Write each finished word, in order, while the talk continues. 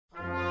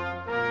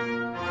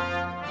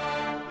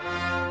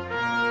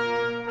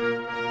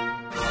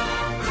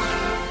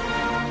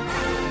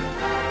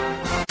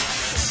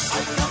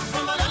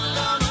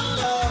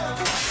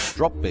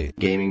Drop Bear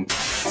Gaming.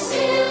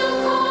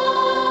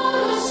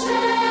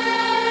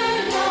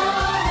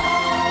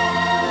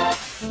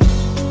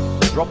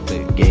 Drop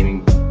Bear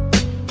Gaming.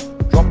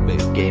 Drop Bear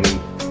Gaming.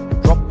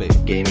 Drop Bear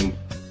Gaming.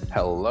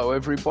 Hello,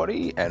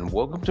 everybody, and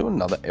welcome to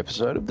another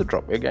episode of the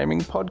Drop Bear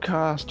Gaming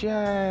podcast.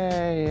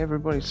 Yay!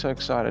 Everybody's so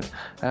excited.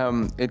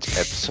 It's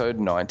episode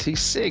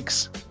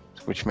 96,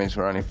 which means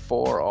we're only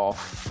 4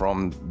 off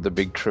from the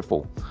big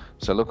triple.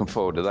 So looking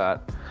forward to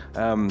that.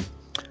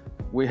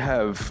 We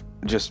have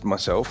just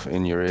myself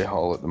in your ear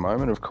hole at the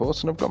moment, of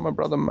course, and I've got my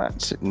brother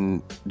Matt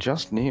sitting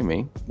just near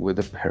me with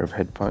a pair of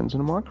headphones and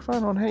a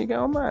microphone on. How you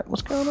going, Matt?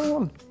 What's going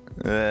on?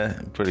 Yeah,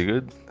 pretty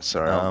good.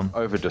 Sorry, I'm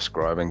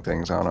over-describing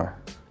things, aren't I?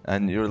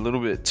 And you're a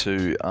little bit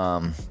too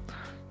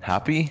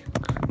happy,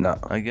 No.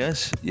 I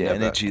guess. Your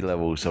Never. energy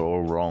levels are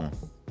all wrong.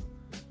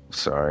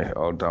 Sorry,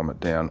 I'll dumb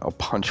it down. I'll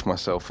punch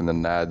myself in the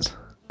nads.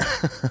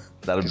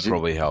 That'll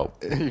probably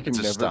help You can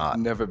to start.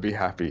 never be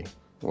happy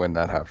when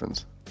that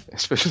happens,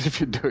 especially if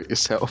you do it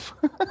yourself.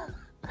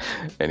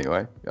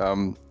 Anyway,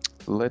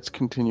 let's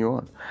continue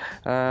on.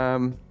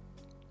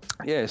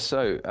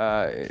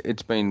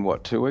 It's been,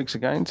 2 weeks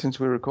again since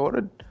we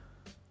recorded?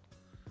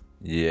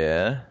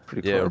 Yeah,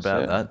 Pretty yeah, close,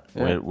 about yeah. that.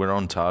 Yeah. We're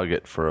on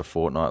target for a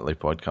fortnightly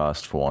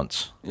podcast for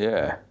once.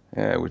 Yeah,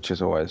 which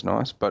is always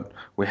nice. But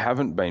we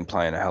haven't been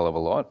playing a hell of a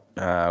lot.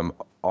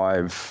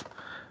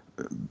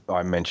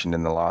 I mentioned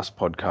in the last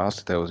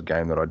podcast there was a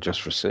game that I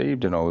just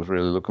received and I was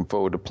really looking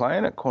forward to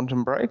playing it,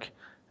 Quantum Break,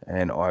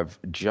 and I've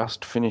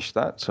just finished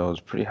that, so I was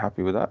pretty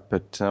happy with that.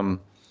 But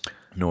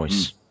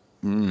Nice.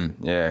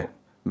 yeah,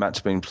 Matt's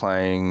been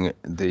playing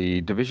the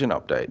Division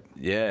update.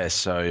 Yeah,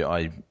 so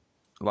I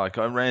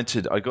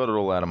ranted. I got it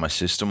all out of my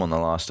system on the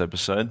last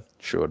episode.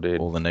 Sure did.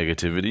 All the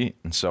negativity,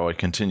 and so I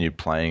continued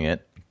playing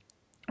it.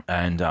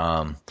 And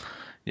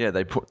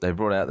they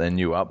brought out their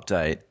new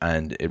update,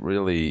 and it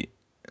really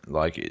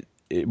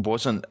it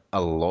wasn't a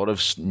lot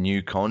of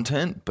new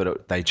content,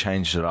 but they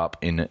changed it up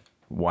in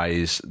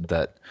ways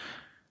that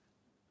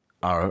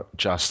are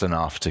just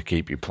enough to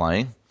keep you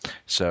playing.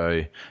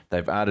 So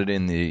they've added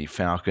in the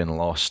Falcon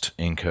Lost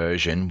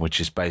incursion, which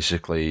is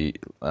basically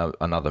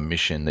another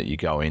mission that you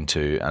go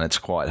into, and it's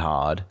quite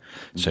hard.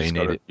 So you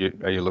need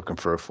it. Are you looking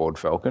for a Ford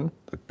Falcon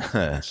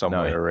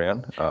somewhere No.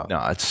 around? Oh.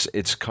 No,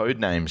 it's code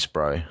names,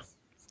 bro.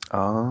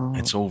 Oh.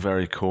 It's all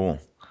very cool,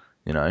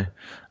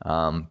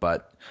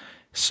 but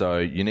so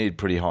you need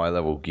pretty high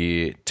level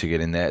gear to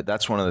get in there.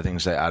 That's one of the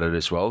things they added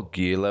as well,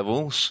 gear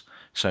levels.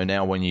 So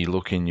now when you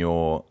look when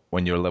you're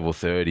level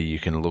 30, you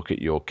can look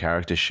at your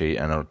character sheet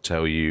and it'll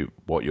tell you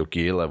what your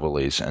gear level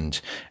is.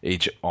 And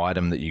each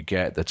item that you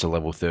get that's a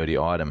level 30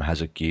 item has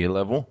a gear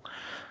level.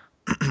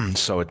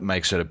 So it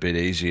makes it a bit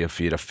easier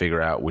for you to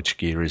figure out which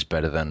gear is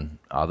better than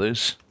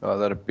others. Oh,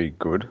 that'd be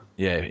good.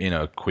 Yeah,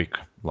 quick,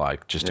 a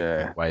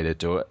quick way to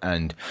do it.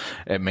 And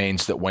it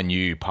means that when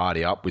you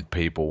party up with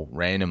people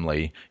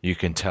randomly, you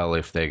can tell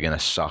if they're going to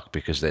suck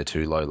because they're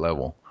too low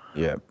level.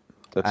 Yeah,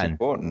 that's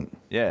important.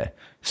 Yeah.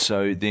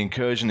 So the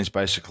incursion is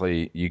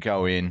basically you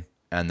go in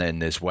and then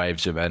there's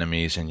waves of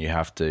enemies and you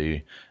have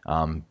to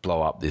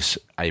blow up this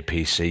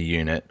APC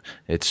unit.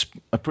 It's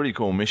a pretty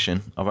cool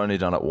mission. I've only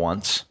done it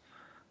once,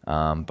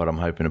 but I'm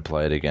hoping to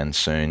play it again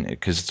soon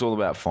because it's all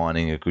about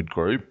finding a good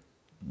group.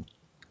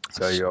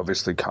 So you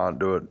obviously can't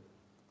do it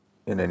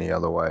in any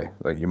other way.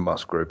 Like, you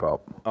must group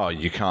up. Oh,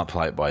 you can't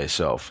play it by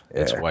yourself.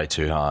 Yeah. It's way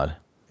too hard.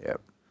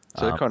 Yep.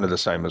 So they're kind of the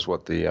same as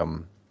what the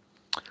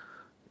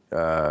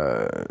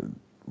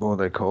what are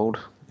they called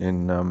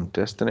in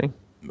Destiny?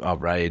 A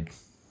raid.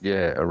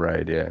 Yeah, a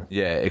raid. Yeah.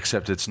 Yeah,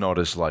 except it's not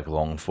as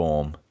long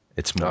form.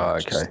 It's more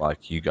just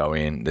like you go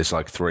in, there's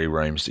 3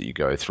 rooms that you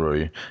go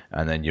through,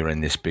 and then you're in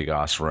this big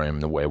ass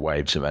room where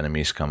waves of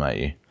enemies come at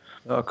you.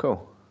 Oh,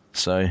 cool.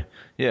 So,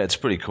 yeah, it's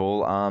pretty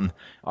cool.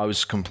 I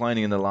was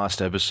complaining in the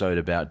last episode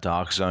about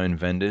Dark Zone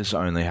vendors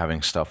only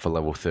having stuff for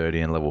level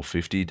 30 and level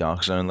 50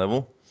 Dark Zone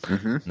level.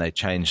 Mm-hmm. And they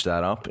changed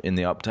that up in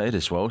the update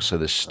as well. So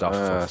there's stuff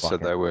for So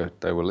they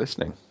were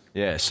listening.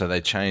 Yeah, so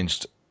they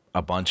changed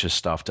a bunch of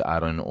stuff to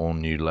add in all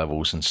new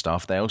levels and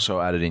stuff. They also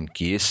added in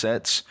gear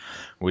sets,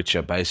 which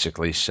are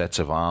basically sets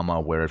of armor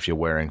where if you're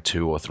wearing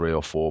 2 or 3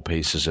 or 4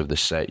 pieces of the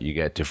set, you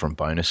get different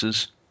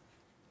bonuses.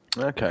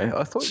 Okay,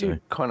 I thought you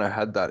kind of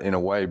had that in a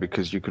way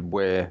because you could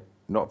wear,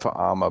 not for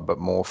armor, but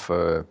more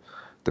for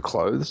the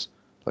clothes.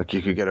 Like,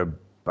 you could get a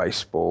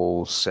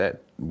baseball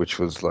set, which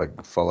was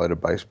followed a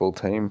baseball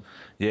team.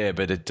 Yeah,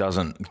 but it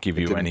doesn't give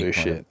you any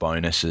kind of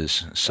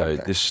bonuses. So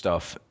this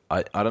stuff,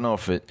 I don't know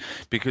if it,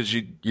 because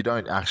you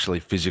don't actually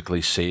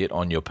physically see it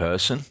on your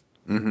person.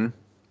 Mm-hmm.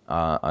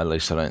 At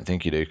least I don't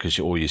think you do, because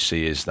all you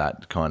see is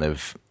that kind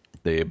of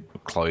the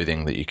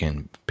clothing that you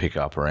can pick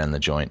up around the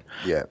joint.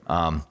 Yeah.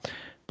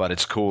 But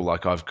it's cool.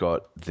 I've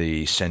got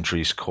the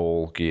Sentry's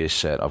Call gear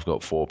set. I've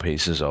got 4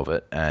 pieces of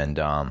it. And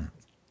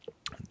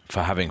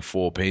for having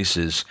 4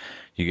 pieces,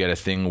 you get a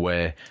thing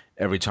where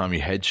every time you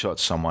headshot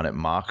someone, it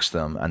marks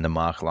them. And the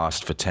mark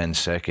lasts for 10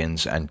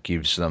 seconds and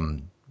gives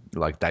them,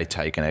 they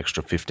take an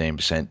extra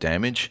 15%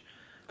 damage.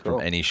 Cool.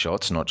 from any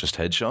shots, not just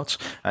headshots,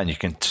 and you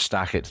can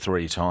stack it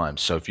 3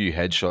 times. So if you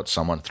headshot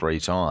someone 3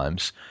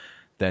 times,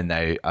 then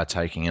they are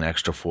taking an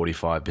extra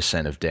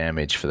 45% of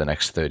damage for the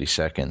next 30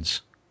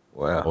 seconds.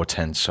 Wow. Or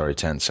 10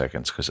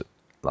 seconds, because it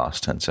lasts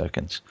 10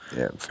 seconds.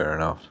 Yeah, fair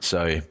enough.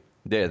 So,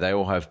 yeah, they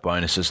all have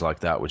bonuses like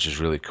that, which is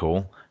really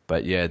cool.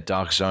 But, yeah,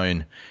 Dark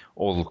Zone,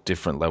 all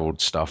different leveled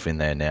stuff in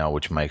there now,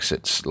 which makes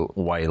it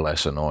way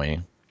less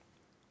annoying.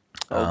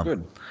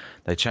 Good.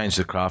 They changed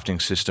the crafting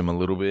system a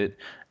little bit,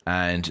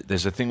 and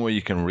there's a thing where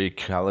you can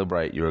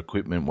recalibrate your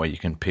equipment where you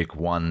can pick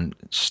one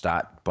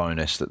stat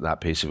bonus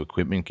that piece of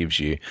equipment gives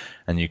you,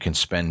 and you can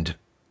spend...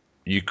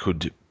 You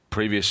could...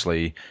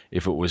 Previously,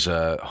 if it was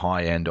a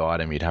high-end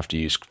item, you'd have to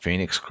use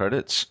Phoenix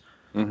credits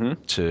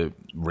to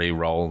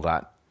re-roll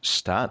that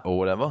stat or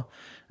whatever.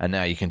 And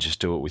now you can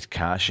just do it with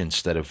cash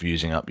instead of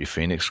using up your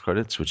Phoenix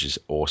credits, which is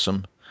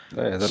awesome.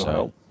 Yeah, that'll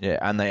help. Yeah,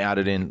 and they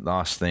added in,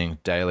 last thing,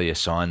 daily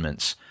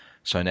assignments.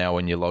 So now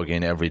when you log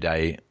in every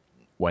day,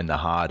 when the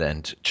hard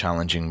and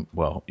challenging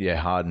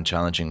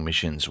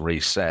missions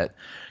reset,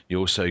 you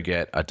also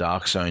get a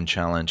Dark Zone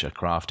challenge, a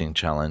crafting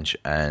challenge,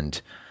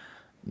 and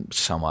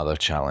some other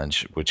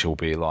challenge, which will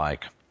be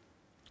like,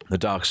 the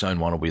Dark Zone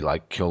one will be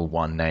like kill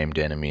 1 named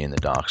enemy in the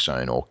Dark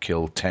Zone, or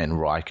kill 10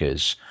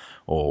 Rikers,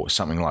 or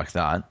something like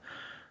that.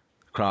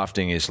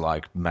 Crafting is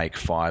like make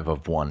 5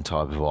 of one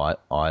type of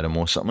item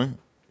or something.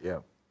 Yeah.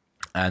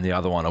 And the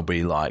other one will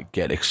be like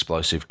get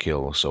explosive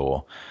kills,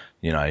 or,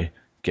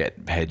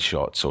 get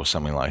headshots or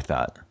something like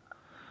that.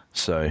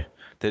 So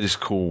they're just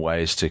cool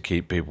ways to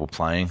keep people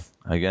playing,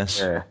 I guess.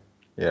 Yeah.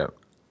 Yeah.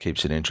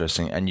 Keeps it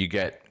interesting. And you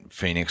get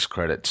Phoenix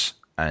credits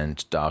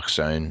and Dark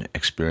Zone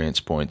experience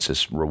points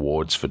as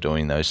rewards for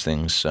doing those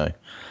things. So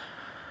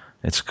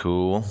it's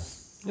cool.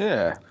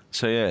 Yeah.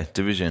 So yeah,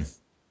 Division.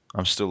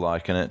 I'm still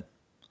liking it.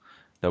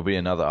 There'll be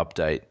another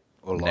update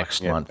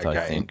next month,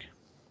 I think.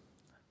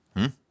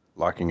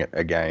 Liking it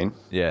again.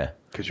 Yeah.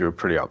 Because you were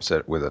pretty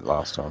upset with it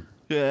last time.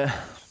 Yeah,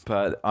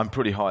 but I'm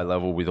pretty high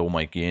level with all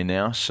my gear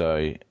now.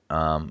 So,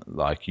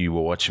 like you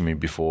were watching me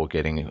before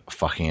getting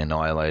fucking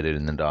annihilated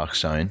in the Dark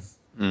Zone.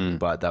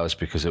 But that was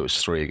because it was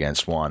 3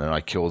 against 1, and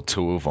I killed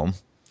 2 of them.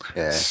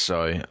 Yeah.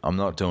 So I'm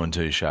not doing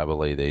too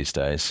shabbily these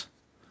days.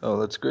 Oh,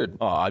 that's good.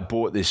 Oh, I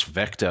bought this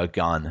Vector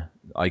gun.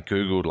 I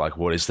Googled, like,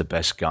 what is the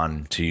best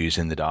gun to use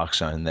in the Dark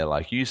Zone? And they're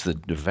like, use the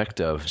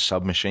Vector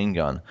submachine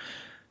gun.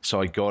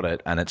 So I got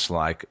it, and it's,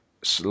 like,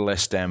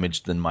 less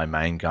damage than my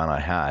main gun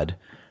I had,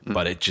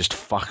 but it just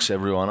fucks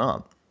everyone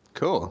up.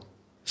 Cool.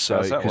 So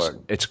How does that work?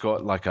 it's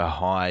got, like, a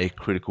high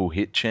critical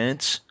hit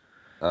chance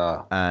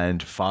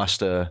and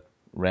faster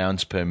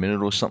rounds per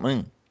minute or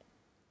something.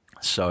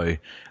 So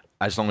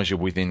as long as you're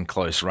within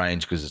close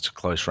range, because it's a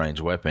close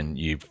range weapon,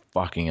 you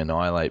fucking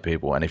annihilate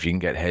people. And if you can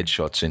get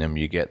headshots in them,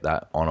 you get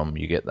that on them.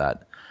 You get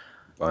that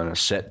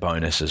set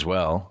bonus as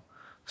well.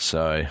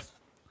 So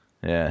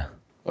yeah,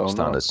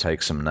 starting to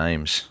take some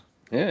names.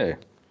 Yeah.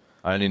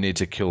 I only need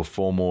to kill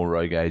 4 more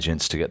rogue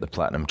agents to get the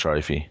platinum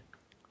trophy.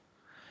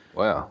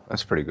 Wow,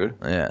 that's pretty good.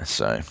 Yeah,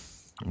 so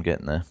I'm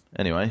getting there.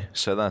 Anyway,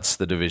 so that's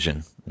the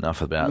Division.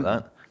 Enough about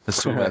that.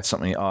 Let's talk about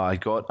something. Oh, I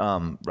got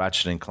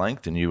Ratchet and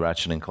Clank, the new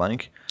Ratchet and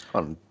Clank.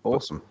 Oh,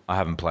 awesome. I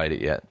haven't played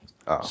it yet.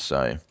 Oh.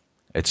 So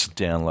it's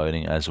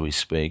downloading as we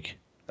speak.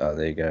 Oh,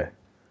 there you go.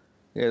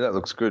 Yeah, that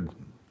looks good.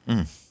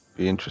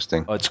 Be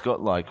interesting. Oh, it's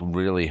got like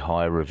really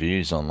high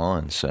reviews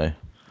online, so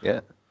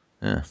Yeah.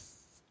 yeah.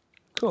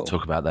 Cool.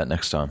 Talk about that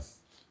next time.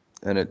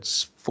 And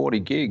it's 40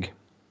 gig.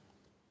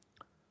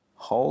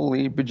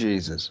 Holy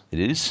bejesus. It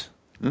is?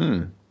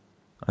 I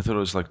thought it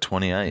was like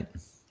 28.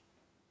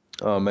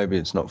 Oh, maybe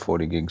it's not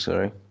 40 gig,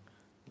 sorry.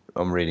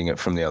 I'm reading it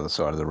from the other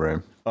side of the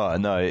room. Oh,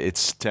 no,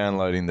 it's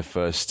downloading the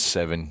first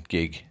 7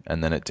 gig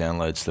and then it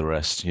downloads the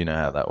rest. You know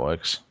how that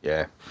works.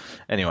 Yeah.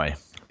 Anyway.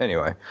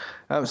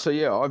 So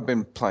yeah, I've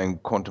been playing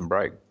Quantum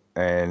Break,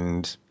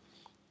 and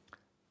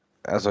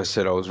as I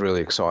said, I was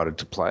really excited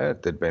to play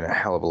it. There'd been a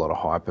hell of a lot of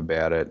hype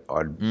about it.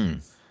 I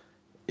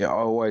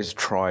always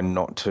try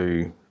not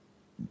to,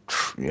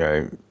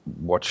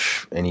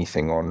 watch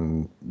anything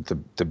on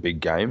the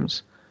big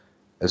games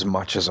as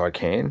much as I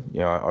can.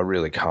 I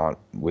really can't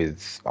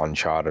with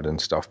Uncharted and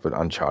stuff, but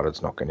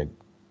Uncharted's not going to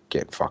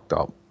get fucked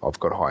up. I've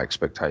got high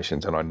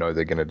expectations, and I know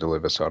they're going to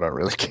deliver, so I don't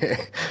really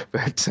care.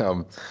 But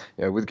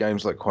with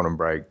games like Quantum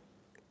Break,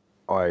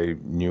 I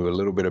knew a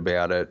little bit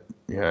about it,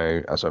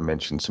 as I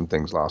mentioned some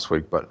things last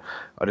week, but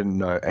I didn't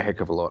know a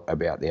heck of a lot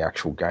about the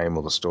actual game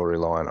or the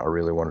storyline. I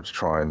really wanted to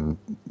try and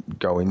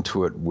go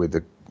into it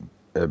with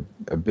a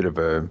bit of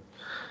a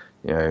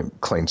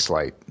clean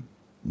slate,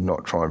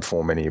 not try and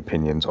form any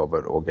opinions of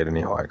it or get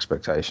any high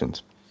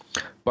expectations.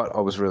 But I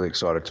was really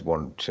excited to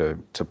want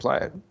to play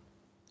it.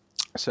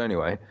 So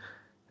anyway,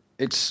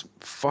 it's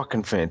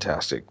fucking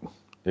fantastic.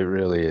 It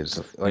really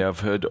is. Yeah, I've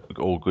heard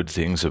all good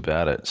things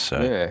about it.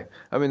 So yeah,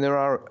 I mean, there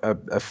are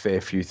a fair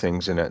few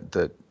things in it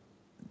that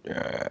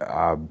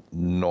are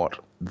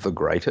not the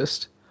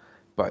greatest,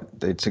 but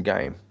it's a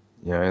game.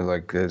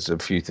 There's a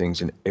few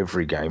things in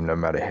every game, no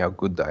matter how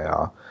good they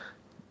are.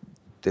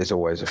 There's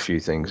always a few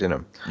things in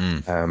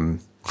them.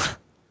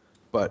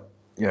 But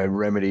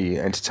Remedy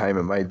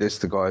Entertainment made this,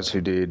 the guys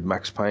who did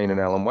Max Payne and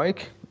Alan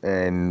Wake,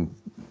 and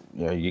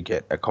you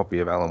get a copy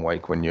of Alan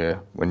Wake when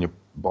you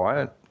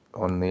buy it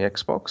on the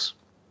Xbox,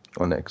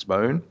 on the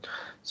Xbone.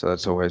 So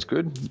that's always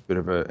good. Bit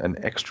of an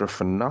extra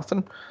for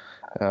nothing.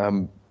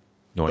 Nice.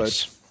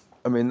 But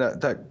I mean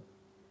that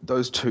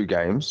those two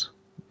games,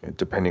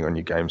 depending on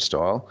your game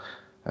style,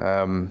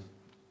 are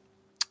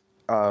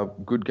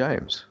good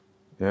games.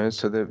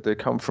 So they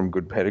come from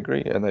good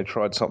pedigree, and they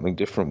tried something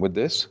different with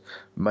this.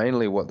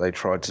 Mainly, what they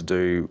tried to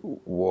do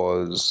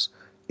was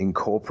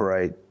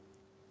incorporate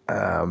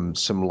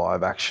some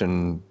live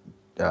action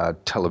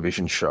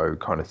television show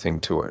kind of thing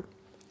to it.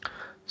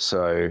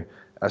 So,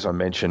 as I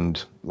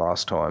mentioned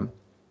last time,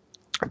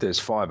 there's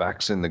 5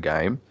 acts in the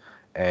game,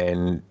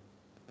 and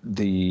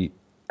the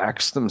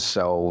acts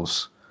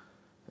themselves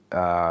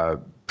are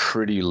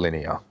pretty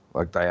linear.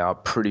 Like, they are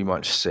pretty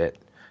much set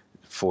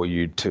for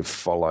you to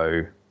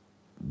follow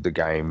the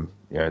game,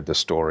 the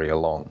story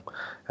along.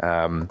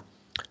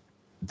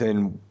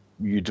 Then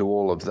you do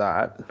all of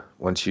that.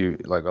 Once you,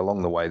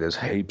 along the way, there's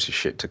heaps of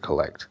shit to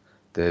collect.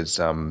 There's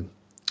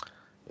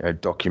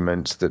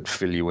documents that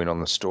fill you in on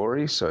the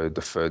story. So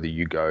the further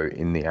you go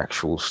in the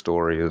actual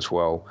story as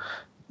well,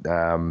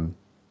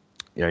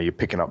 you're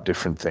picking up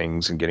different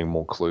things and getting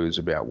more clues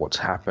about what's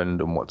happened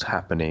and what's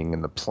happening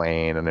and the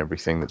plan and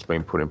everything that's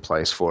been put in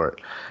place for it.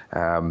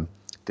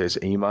 There's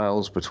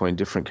emails between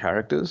different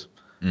characters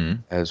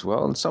as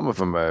well, and some of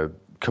them are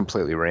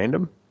completely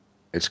random.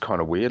 It's kind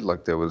of weird.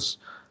 Like, there was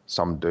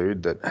some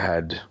dude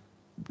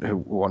who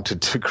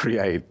wanted to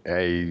create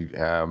a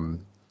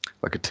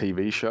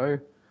TV show,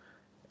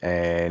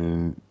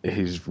 and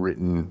he's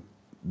written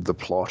the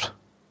plot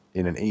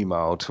in an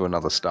email to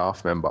another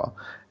staff member,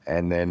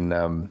 and then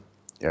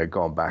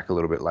gone back a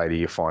little bit later,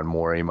 you find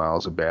more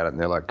emails about it,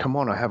 and they're like, "Come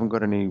on, I haven't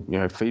got any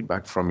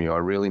feedback from you. I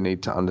really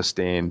need to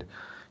understand.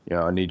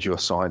 I need your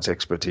science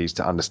expertise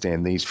to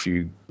understand these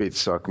few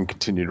bits so I can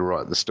continue to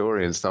write the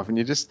story and stuff." And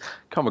you just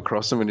come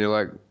across them and you're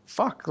like,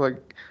 fuck,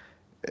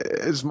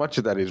 as much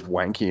of that is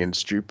wanky and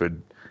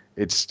stupid,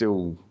 it's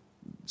still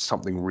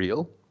something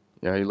real.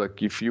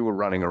 If you were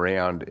running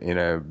around in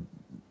a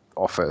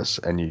office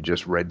and you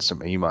just read some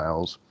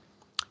emails,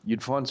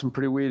 you'd find some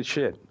pretty weird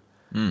shit.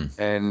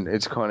 And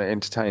it's kind of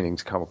entertaining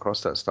to come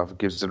across that stuff. It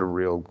gives it a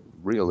real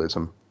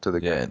realism to the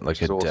game. Yeah,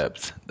 like a awesome.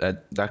 depth.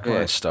 That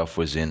kind of stuff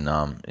was in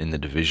the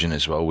Division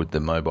as well, with the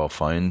mobile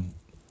phone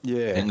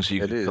things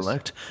you could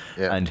collect.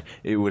 Yeah. And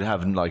it would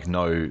have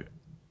no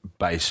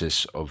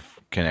basis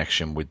of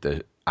connection with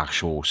the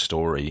actual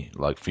story,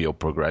 for your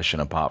progression,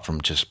 apart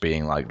from just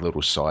being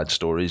little side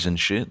stories and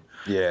shit.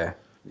 Yeah.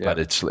 But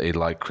it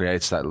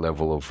creates that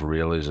level of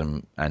realism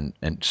and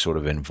sort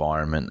of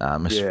environment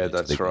atmosphere. Yeah,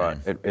 that's right.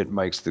 It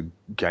makes the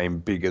game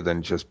bigger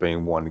than just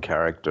being one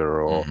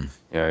character or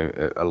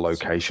a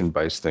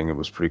location-based thing. It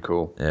was pretty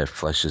cool. Yeah, it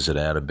fleshes it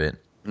out a bit.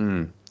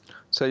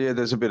 So yeah,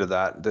 there's a bit of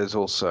that. There's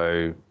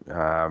also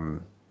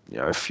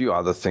a few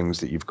other things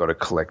that you've got to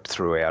collect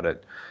throughout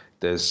it.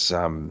 There's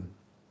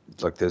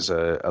there's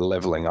a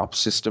leveling up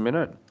system in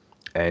it,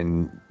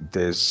 and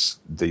there's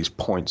these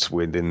points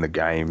within the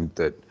game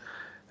that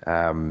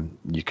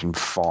you can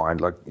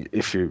find.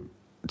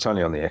 It's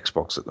only on the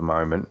Xbox at the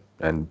moment,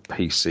 and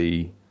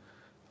PC.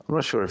 I'm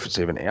not sure if it's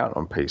even out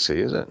on PC.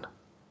 Is it?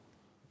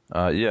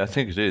 Yeah, I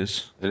think it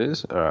is. It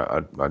is.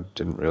 I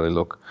didn't really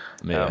look.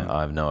 Yeah, I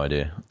have no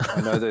idea.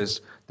 I know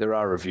there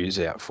are reviews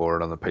out for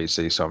it on the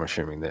PC, so I'm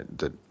assuming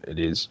that it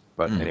is.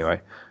 But anyway,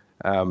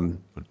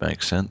 Would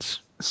make sense.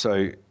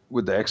 So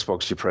with the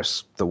Xbox, you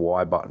press the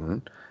Y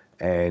button,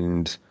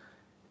 and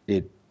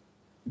it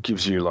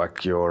gives you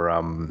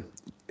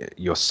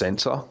your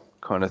sensor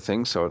kind of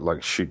thing. So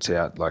it shoots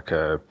out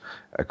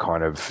a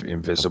kind of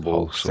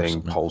invisible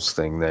pulse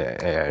thing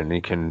there, and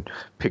you can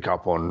pick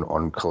up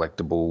on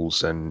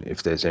collectibles, and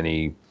if there's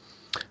any,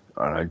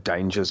 I don't know,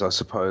 dangers, I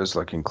suppose,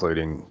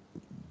 including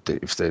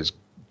if there's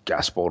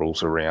gas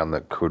bottles around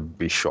that could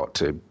be shot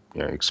to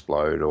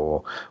explode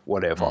or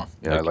whatever.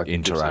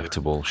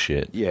 Interactable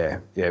shit. Yeah,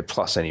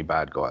 plus any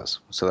bad guys.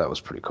 So that was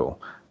pretty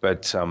cool.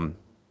 But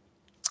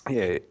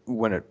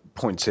when it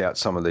points out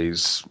some of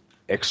these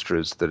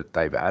extras that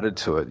they've added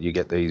to it, you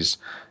get these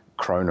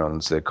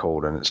chronons, they're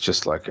called, and it's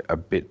just a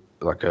bit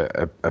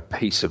a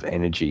piece of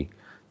energy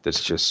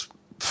that's just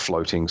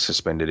floating,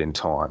 suspended in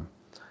time.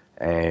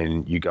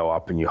 And you go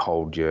up and you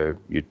hold your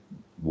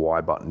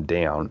Y button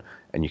down,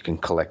 and you can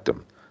collect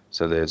them.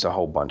 So there's a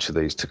whole bunch of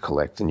these to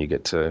collect, and you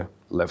get to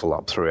level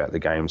up throughout the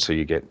game, so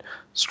you get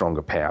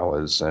stronger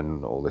powers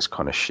and all this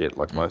kind of shit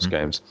like most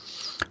games.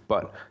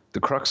 But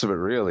the crux of it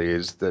really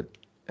is that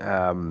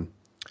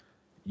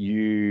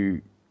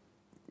you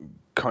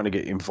kind of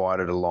get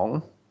invited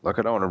along. I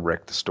don't want to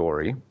wreck the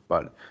story,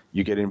 but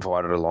you get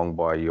invited along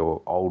by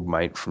your old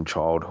mate from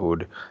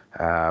childhood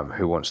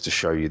who wants to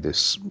show you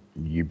this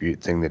U-Butte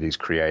thing that he's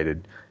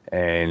created,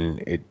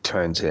 and it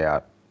turns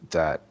out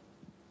that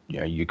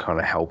you kind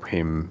of help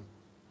him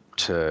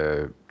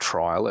to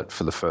trial it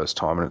for the first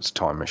time, and it's a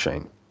time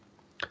machine.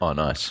 Oh,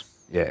 nice.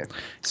 Yeah.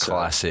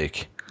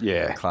 Classic.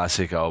 Yeah.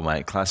 Classic old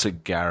mate.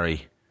 Classic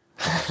Gary.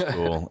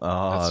 School.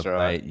 Oh, That's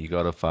right. mate, you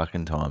got a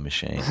fucking time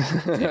machine.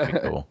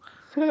 Typical.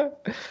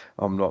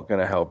 I'm not going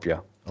to help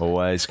you.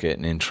 Always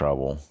getting in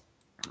trouble.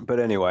 But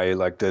anyway,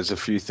 like there's a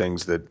few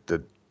things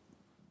that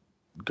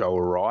go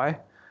awry,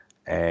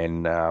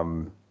 and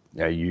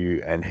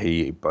you and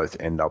he both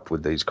end up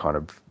with these kind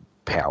of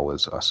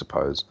powers, I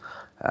suppose.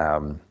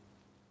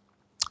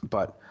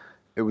 But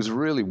it was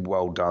really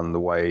well done the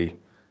way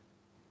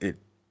it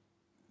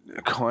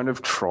kind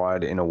of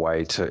tried in a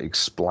way to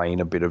explain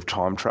a bit of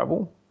time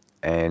travel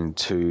and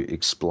to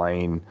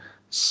explain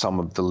some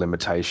of the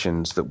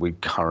limitations that we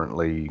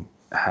currently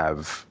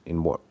have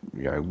in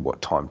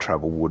what time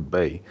travel would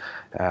be.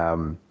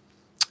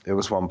 There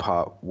was one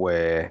part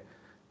where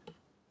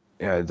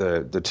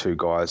the two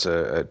guys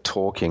are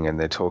talking, and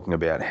they're talking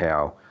about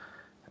how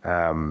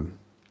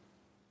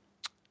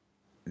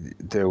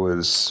there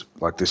was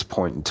like this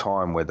point in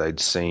time where they'd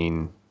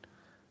seen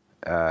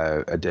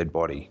a dead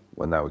body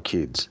when they were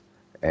kids,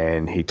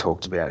 and he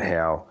talked about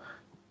how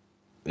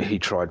he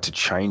tried to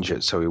change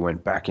it, so he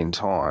went back in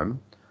time,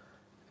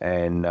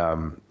 and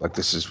like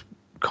this is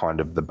kind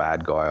of the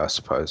bad guy, I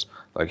suppose.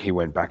 Like he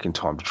went back in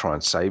time to try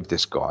and save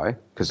this guy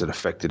because it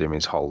affected him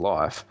his whole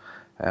life,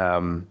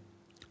 and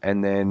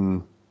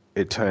then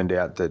it turned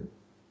out that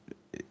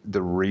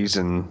the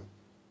reason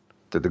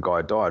that the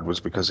guy died was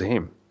because of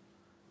him.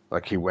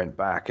 Like he went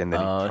back, and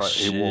then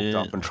he walked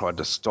up and tried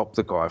to stop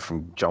the guy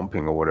from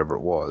jumping or whatever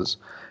it was,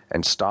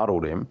 and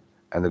startled him,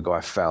 and the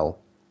guy fell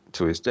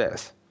to his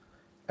death.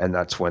 And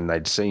that's when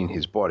they'd seen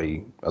his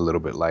body a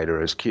little bit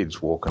later as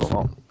kids walking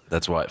along.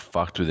 That's why it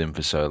fucked with him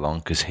for so long,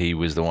 because he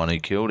was the one who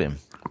killed him.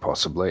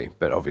 Possibly,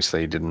 but obviously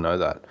he didn't know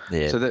that.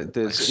 Yeah, so there's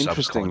like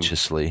interesting,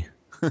 subconsciously.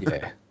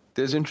 yeah,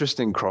 there's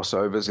interesting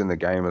crossovers in the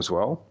game as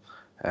well.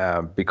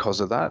 Because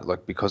of that,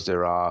 like because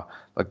there are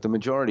like the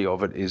majority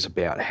of it is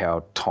about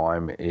how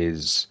time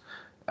is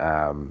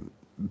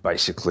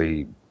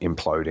basically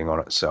imploding on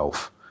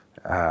itself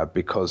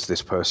because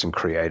this person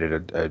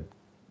created a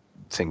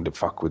thing to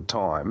fuck with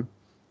time,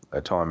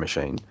 a time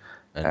machine.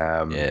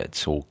 And,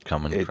 it's all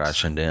coming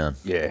crashing down.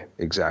 Yeah,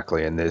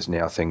 exactly. And there's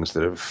now things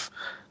that have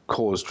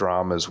caused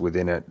dramas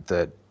within it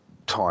that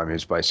time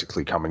is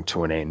basically coming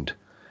to an end,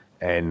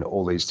 and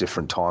all these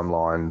different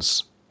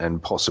timelines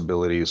and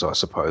possibilities, I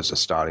suppose, are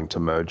starting to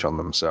merge on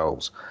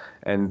themselves.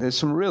 And there's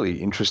some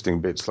really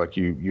interesting bits, like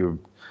you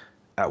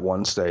at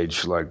one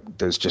stage, like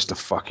there's just a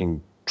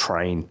fucking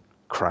train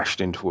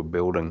crashed into a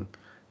building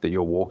that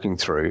you're walking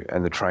through,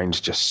 and the train's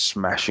just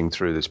smashing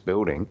through this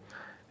building,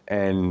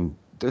 and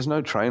there's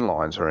no train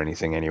lines or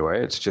anything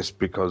anyway. It's just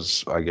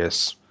because, I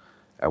guess,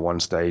 at one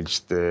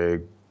stage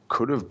there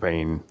could have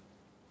been,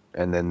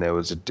 and then there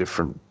was a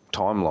different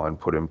timeline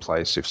put in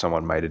place if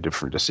someone made a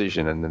different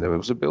decision, and then there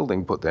was a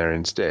building put there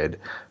instead.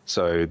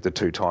 So the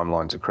two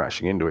timelines are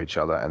crashing into each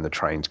other, and the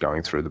train's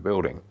going through the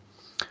building.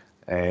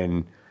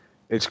 And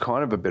it's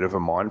kind of a bit of a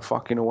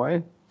mindfuck in a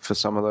way for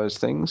some of those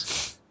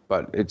things,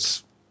 but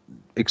it's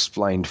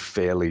explained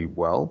fairly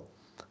well.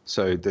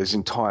 So there's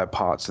entire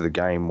parts of the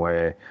game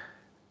where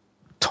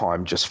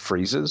time just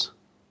freezes,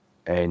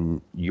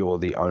 and you're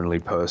the only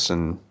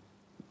person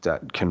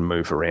that can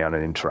move around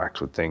and interact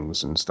with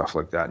things and stuff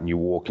like that. And you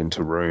walk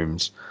into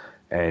rooms,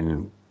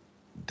 and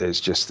there's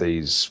just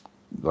these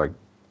like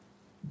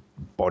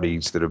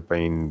bodies that have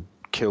been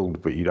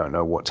killed, but you don't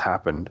know what's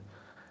happened.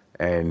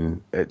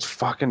 And it's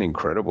fucking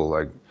incredible.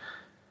 Like,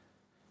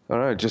 I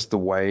don't know, just the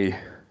way.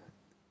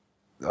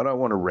 I don't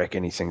want to wreck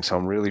anything, so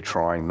I'm really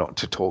trying not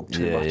to talk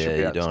too much about.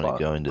 You don't want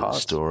to go into the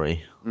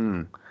story.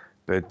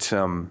 But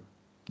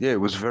it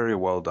was very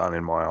well done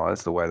in my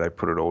eyes, the way they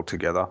put it all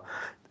together.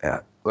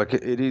 Like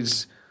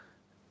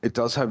it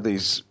does have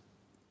these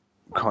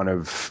kind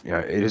of,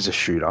 it is a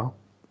shooter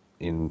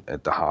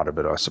at the heart of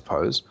it, I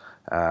suppose.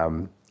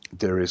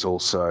 There is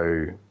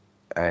also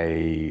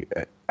a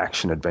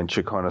action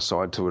adventure kind of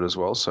side to it as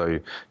well. So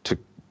to,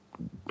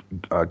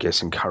 I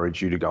guess,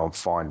 encourage you to go and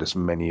find as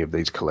many of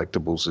these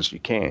collectibles as you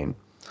can,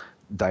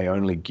 they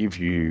only give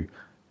you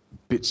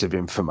bits of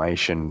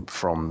information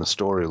from the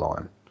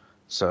storyline.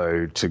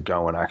 So to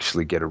go and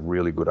actually get a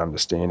really good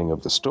understanding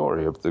of the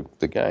story of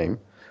the game,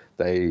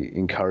 they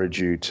encourage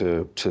you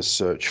to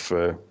search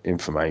for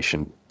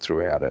information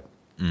throughout it.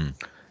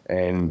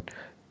 And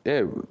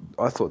yeah,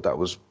 I thought that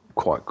was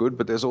quite good,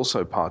 but there's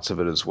also parts of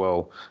it as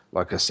well,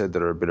 like I said,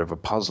 that are a bit of a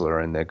puzzler,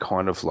 and they're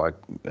kind of like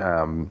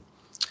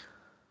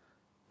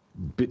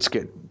bits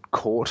get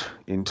caught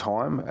in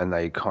time, and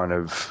they kind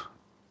of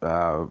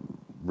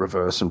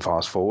reverse and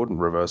fast forward,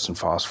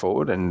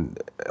 and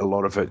a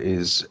lot of it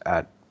is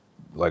at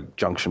like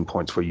junction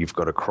points where you've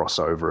got to cross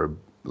over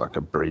like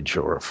a bridge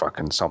or a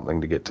fucking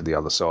something to get to the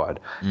other side.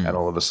 And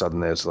all of a sudden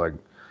there's like,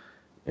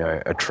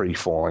 a tree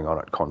falling on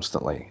it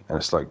constantly, and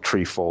it's like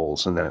tree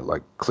falls, and then it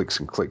like clicks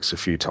and clicks a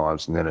few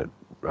times, and then it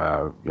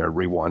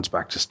rewinds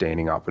back to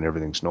standing up and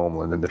everything's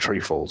normal, and then the tree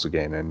falls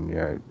again,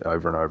 and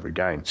over and over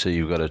again. So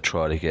you've got to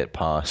try to get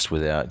past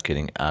without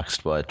getting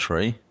axed by a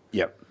tree?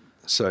 Yep.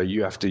 So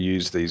you have to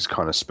use these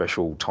kind of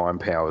special time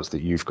powers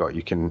that you've got.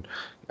 You can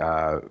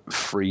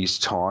freeze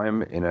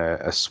time in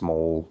a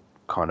small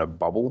kind of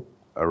bubble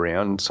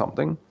around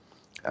something,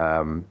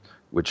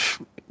 which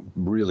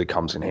really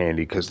comes in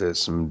handy because there's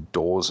some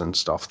doors and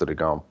stuff that are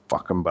going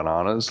fucking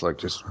bananas, like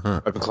just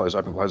open, close,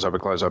 open, close, open,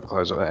 close, open,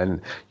 close,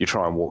 and you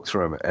try and walk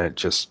through them and it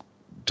just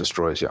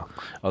destroys you.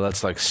 Oh,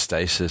 that's like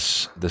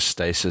stasis. The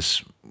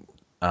stasis,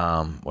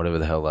 whatever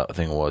the hell that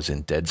thing was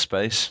in Dead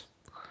Space.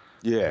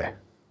 Yeah.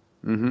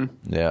 Mm-hmm.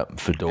 Yeah,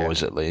 for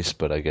doors at least,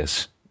 but I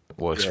guess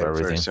works for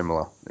everything. Very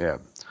similar. Yeah.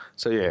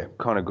 So yeah,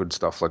 kind of good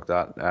stuff like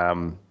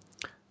that.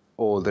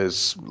 Or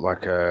there's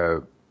like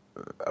a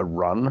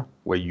run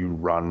where you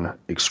run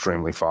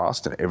extremely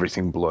fast and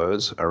everything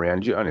blurs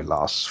around you. It only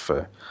lasts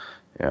for,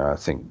 I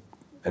think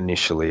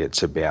initially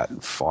it's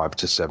about 5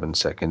 to 7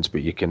 seconds,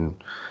 but you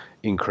can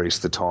increase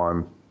the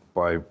time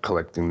by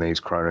collecting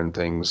these Cronin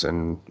things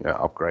and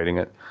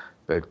upgrading it.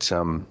 But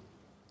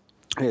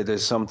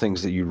there's some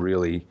things that you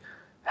really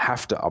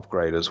have to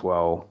upgrade as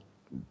well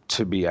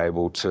to be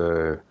able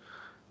to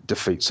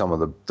defeat some of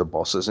the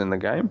bosses in the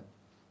game.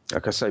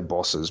 Like I say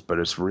bosses, but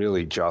it's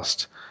really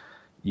just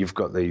you've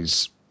got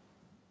this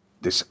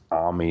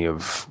army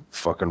of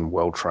fucking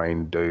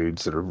well-trained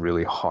dudes that are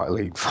really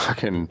highly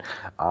fucking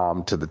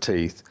armed to the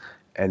teeth,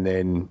 and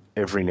then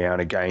every now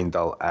and again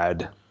they'll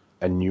add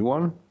a new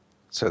one.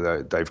 So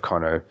that they've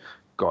kind of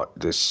got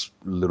this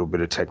little bit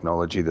of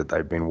technology that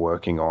they've been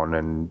working on,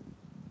 and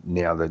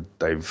now that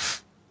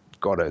they've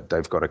got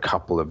a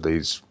couple of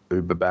these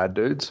uber bad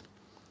dudes.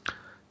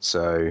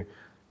 So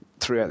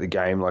throughout the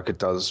game, like, it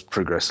does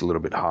progress a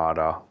little bit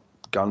harder.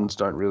 Guns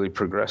don't really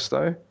progress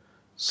though.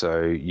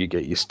 So you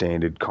get your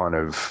standard kind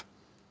of,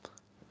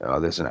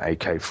 there's an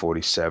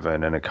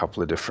AK-47 and a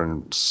couple of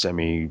different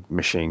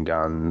semi-machine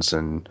guns,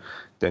 and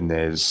then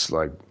there's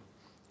like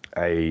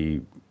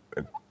a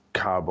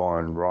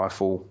carbine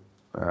rifle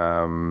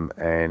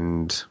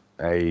and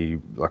a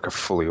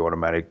fully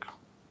automatic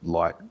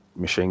light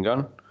machine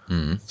gun.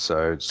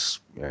 So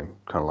it's kind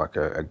of like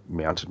a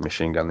mounted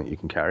machine gun that you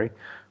can carry,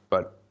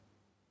 but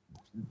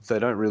they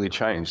don't really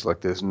change.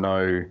 Like, there's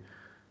no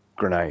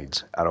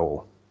grenades at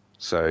all,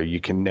 so you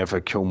can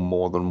never kill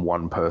more than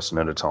one person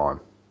at a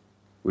time,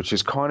 which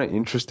is kind of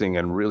interesting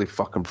and really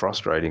fucking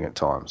frustrating at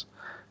times,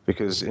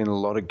 because in a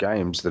lot of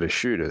games that are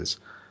shooters,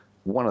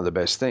 one of the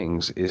best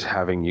things is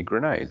having your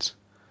grenades.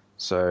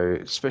 So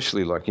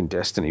especially like in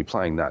Destiny,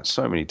 playing that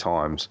so many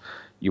times,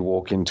 you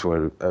walk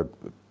into a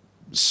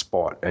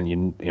spot and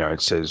you know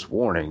it says,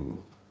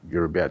 warning,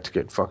 you're about to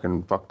get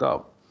fucking fucked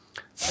up.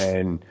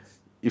 And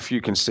if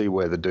you can see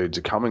where the dudes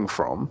are coming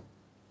from,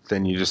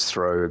 then you just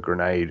throw a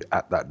grenade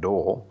at that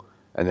door,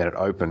 and then it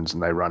opens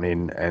and they run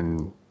in,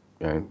 and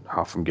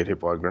half of them get hit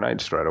by a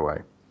grenade straight away.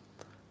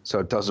 So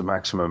it does a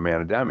maximum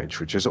amount of damage,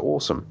 which is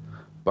awesome.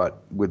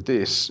 But with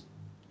this,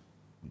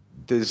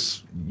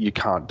 you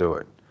can't do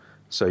it.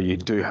 So you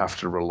do have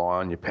to rely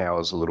on your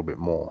powers a little bit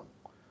more,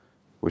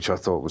 which I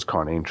thought was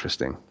kind of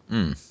interesting.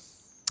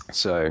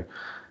 So,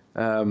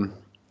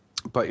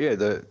 but yeah,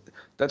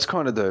 that's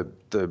kind of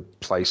the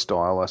play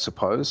style, I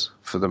suppose,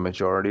 for the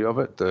majority of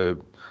it.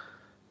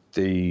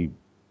 The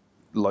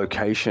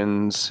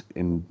locations,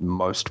 in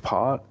most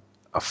part,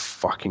 are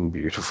fucking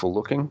beautiful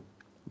looking.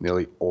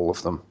 Nearly all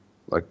of them.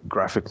 Like,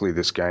 graphically,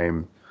 this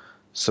game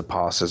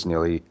surpasses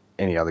nearly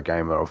any other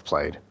game that I've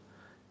played.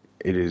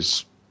 It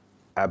is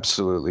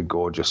absolutely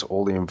gorgeous.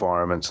 All the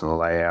environments and the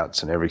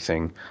layouts and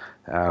everything.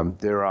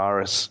 There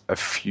are a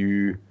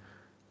few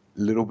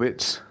little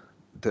bits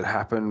that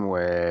happen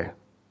where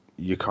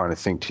you kind of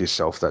think to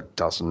yourself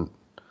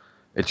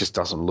it just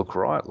doesn't look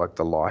right. Like,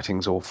 the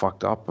lighting's all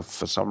fucked up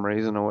for some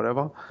reason or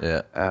whatever.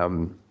 Yeah.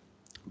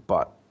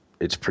 But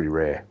it's pretty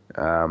rare.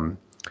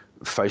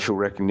 Facial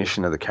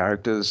recognition of the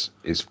characters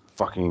is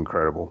fucking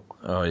incredible.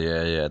 Oh,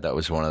 yeah. That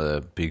was one of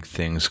the big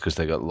things, because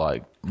they got,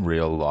 like,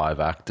 real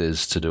live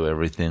actors to do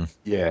everything.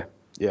 Yeah.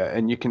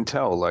 And you can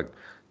tell, like,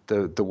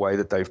 the way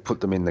that they've put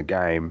them in the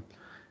game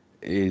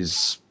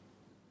it's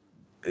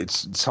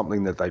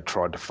something that they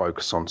tried to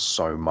focus on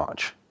so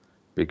much,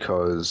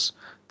 because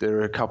there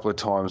are a couple of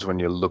times when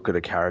you look at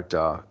a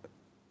character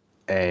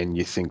and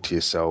you think to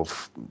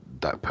yourself,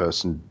 that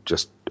person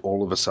just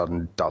all of a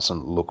sudden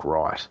doesn't look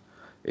right.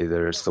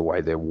 Either it's the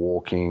way they're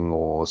walking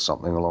or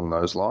something along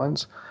those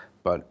lines.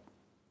 But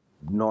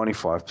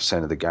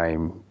 95% of the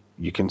game,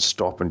 you can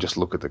stop and just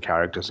look at the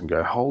characters and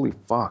go, holy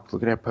fuck,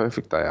 look at how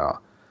perfect they are.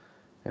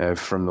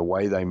 From the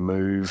way they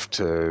move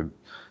to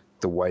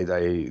the way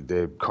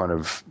their kind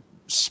of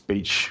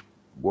speech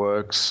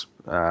works,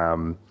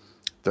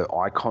 the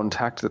eye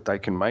contact that they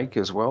can make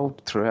as well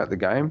throughout the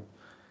game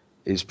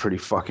is pretty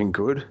fucking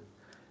good.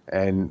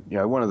 And,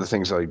 one of the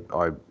things I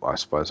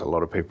suppose a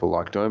lot of people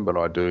like doing, but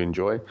I do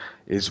enjoy,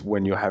 is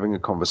when you're having a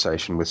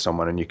conversation with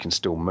someone and you can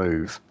still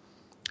move,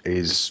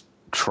 is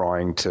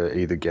trying to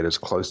either get as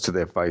close to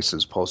their face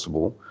as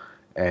possible,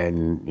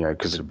 and,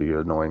 because it'd be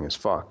annoying as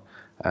fuck,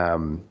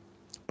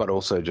 but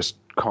also just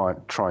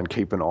try and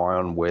keep an eye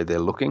on where they're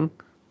looking,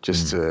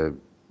 just to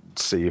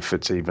see if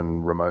it's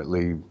even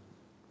remotely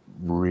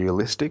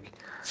realistic.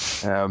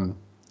 And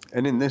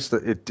in this,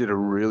 it did a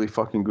really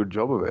fucking good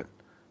job of it.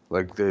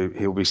 Like,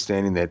 he'll be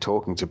standing there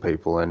talking to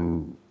people,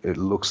 and it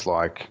looks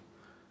like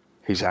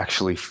he's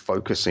actually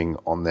focusing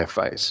on their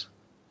face.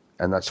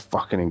 And that's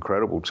fucking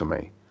incredible to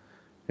me.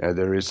 You know,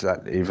 there is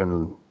that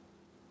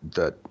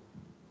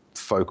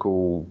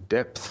focal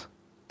depth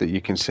that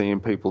you can see in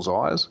people's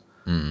eyes.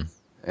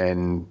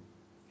 And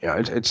you know,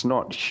 it's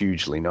not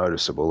hugely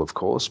noticeable, of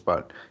course,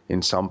 but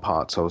in some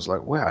parts I was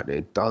like, wow,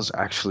 it does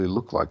actually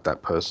look like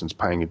that person's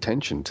paying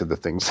attention to the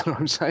things that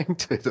I'm saying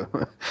to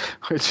them,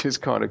 which is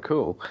kind of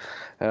cool.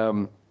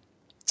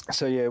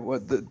 So yeah,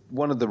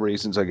 one of the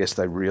reasons I guess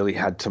they really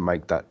had to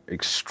make that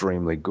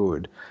extremely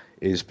good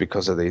is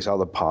because of these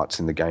other parts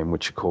in the game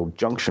which are called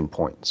junction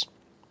points.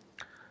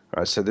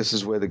 Right, so this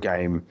is where the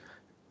game,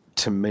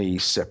 to me,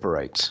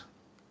 separates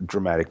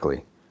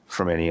dramatically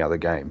from any other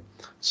game.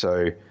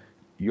 So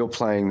you're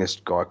playing this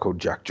guy called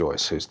Jack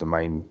Joyce, who's the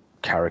main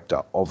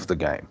character of the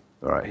game.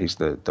 All right, he's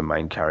the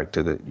main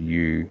character that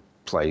you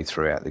play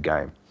throughout the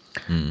game.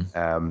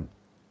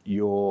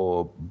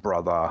 Your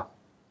brother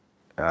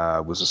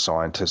was a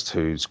scientist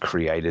who's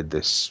created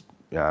this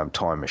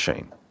time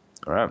machine.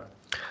 All right,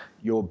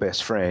 your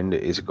best friend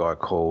is a guy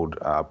called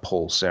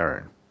Paul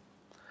Seren,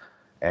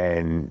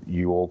 and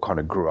you all kind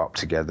of grew up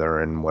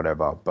together and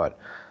whatever. But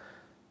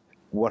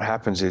what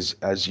happens is,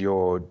 as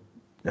you're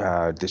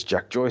this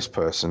Jack Joyce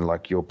person,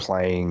 like, you're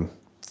playing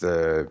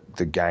the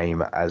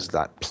game as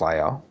that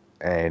player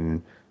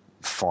and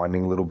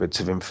finding little bits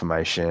of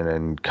information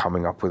and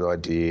coming up with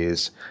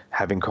ideas,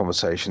 having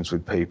conversations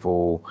with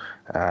people,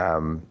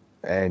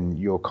 and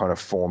you're kind of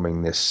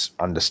forming this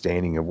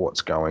understanding of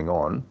what's going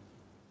on.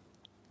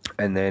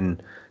 And then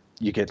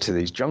you get to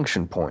these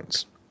junction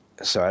points.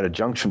 So at a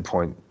junction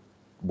point,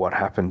 what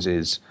happens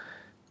is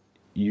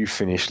you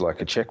finish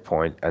like a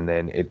checkpoint, and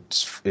then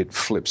it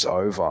flips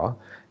over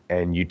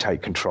and you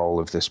take control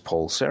of this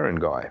Paul Seren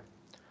guy.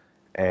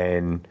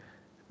 And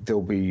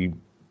there'll be,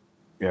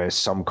 you know,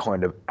 some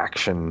kind of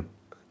action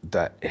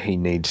that he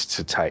needs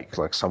to take,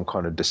 like some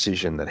kind of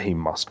decision that he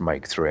must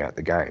make throughout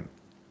the game.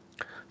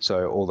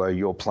 So although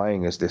you're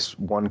playing as this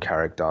one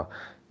character,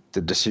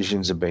 the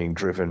decisions are being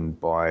driven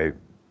by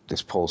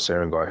this Paul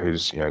Seren guy,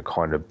 who's, you know,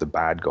 kind of the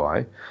bad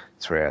guy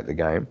throughout the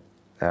game.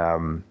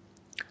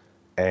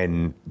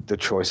 And the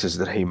choices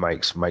that he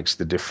makes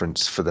the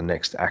difference for the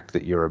next act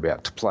that you're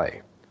about to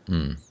play.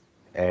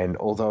 And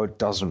although it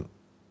doesn't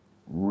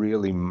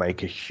really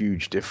make a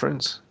huge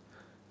difference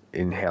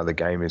in how the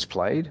game is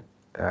played,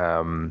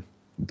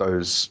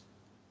 those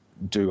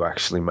do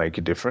actually make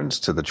a difference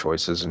to the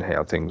choices and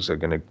how things are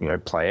going to, you know,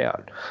 play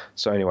out.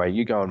 So anyway,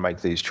 you go and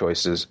make these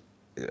choices.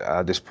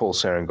 This Paul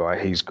Seren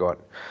guy, he's got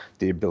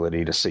the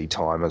ability to see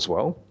time as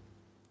well.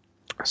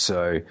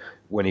 So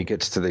when he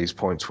gets to these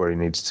points where he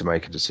needs to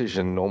make a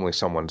decision, normally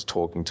someone's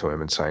talking to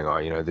him and saying, oh,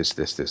 you know, this,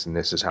 and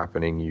this is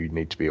happening. You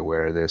need to be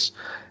aware of this.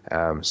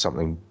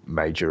 Something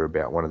major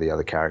about one of the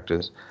other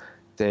characters.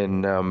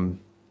 Then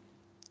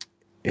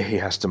he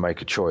has to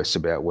make a choice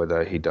about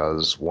whether he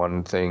does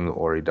one thing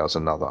or he does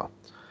another.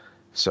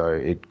 So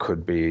it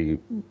could be,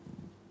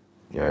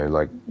 you know,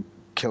 like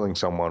killing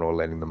someone or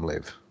letting them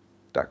live,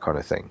 that kind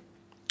of thing.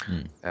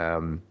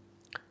 And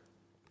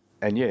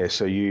yeah,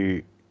 so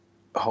you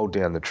hold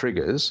down the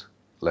triggers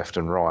left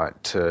and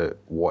right to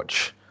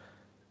watch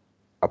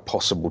a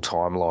possible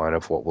timeline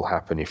of what will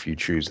happen if you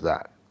choose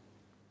that.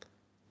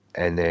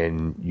 And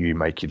then you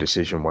make your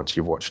decision once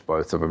you've watched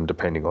both of them,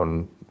 depending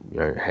on, you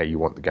know, how you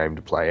want the game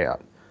to play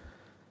out.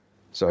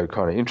 So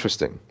kind of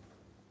interesting.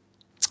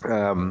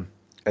 And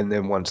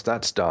then once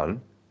that's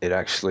done, it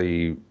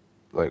actually,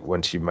 like,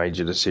 once you've made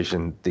your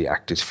decision, the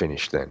act is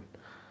finished then.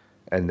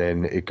 And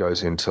then it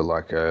goes into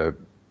like a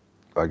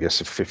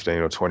 15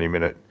 or 20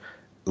 minute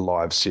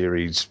live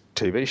series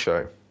TV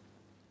show,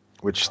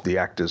 which the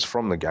actors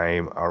from the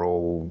game are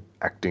all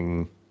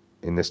acting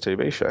in this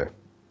TV show.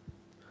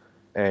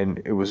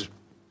 And it was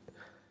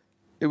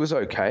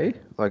okay.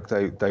 Like,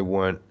 they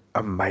weren't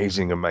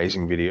amazing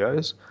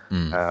videos.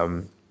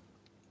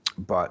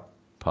 But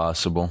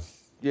passable.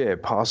 Yeah,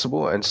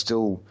 passable, and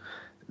still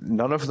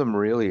none of them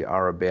really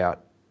are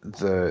about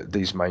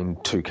these main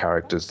two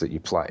characters that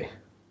you play.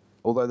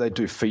 Although they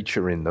do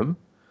feature in them,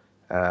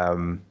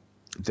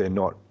 they're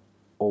not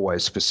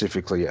always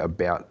specifically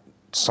about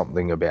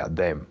something about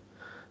them.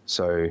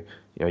 So, you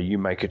know, you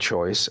make a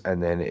choice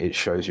and then it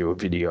shows you a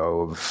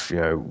video of, you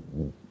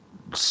know,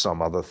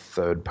 some other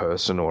third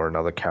person or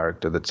another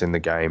character that's in the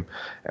game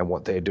and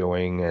what they're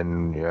doing,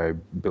 and, you know,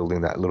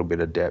 building that little bit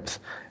of depth.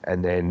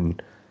 And then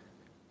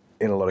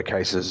in a lot of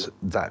cases,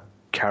 that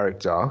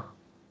character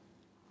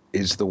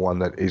is the one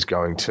that is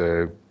going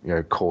to, you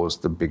know, cause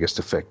the biggest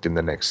effect in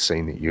the next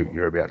scene that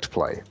you're about to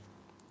play.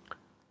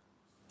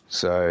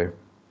 So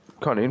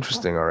kind of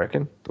interesting, I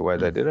reckon, the way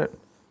they did it.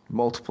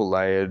 Multiple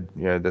layered,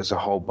 you know, there's a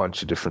whole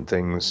bunch of different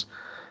things.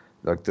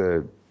 Like,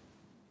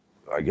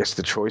 I guess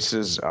the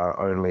choices are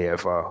only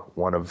ever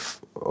one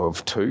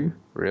of two,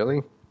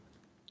 really.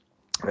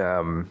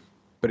 But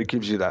it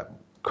gives you that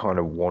kind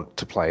of want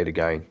to play it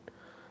again,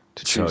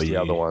 to choose the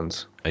other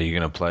ones. Are you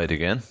going to play it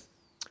again?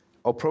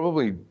 I'll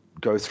probably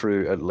go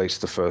through at least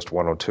the first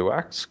one or two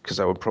acts, because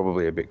they were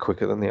probably a bit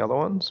quicker than the other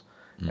ones,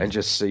 and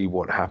just see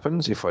what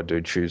happens if I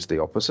do choose the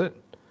opposite.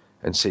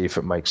 and see if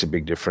it makes a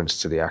big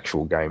difference to the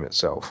actual game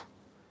itself.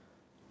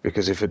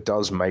 Because if it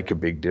does make a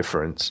big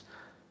difference,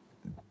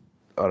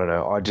 I don't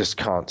know, I just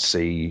can't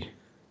see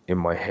in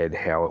my head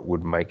how it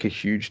would make a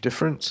huge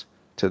difference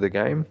to the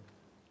game.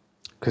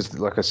 Because,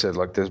 like I said,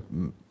 like there's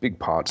big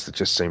parts that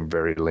just seem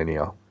very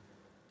linear.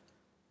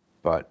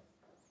 But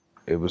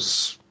it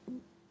was,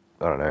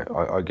 I don't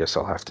know, I guess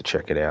I'll have to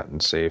check it out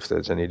and see if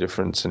there's any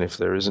difference. And if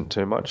there isn't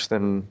too much,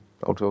 then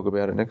I'll talk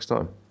about it next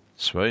time.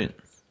 Sweet.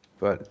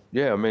 But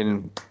yeah, I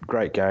mean,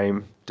 great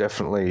game.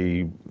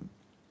 Definitely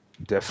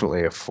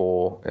a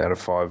 4 out of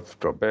 5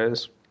 Drop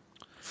Bears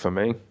for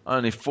me.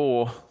 Only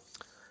 4.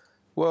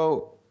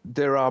 Well,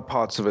 there are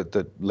parts of it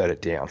that let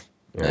it down.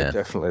 You know, Yeah.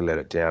 definitely let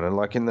it down. And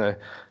like in the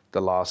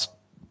last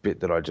bit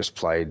that I just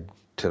played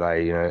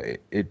today, you know,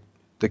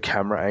 the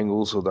camera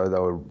angles, although they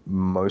were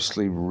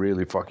mostly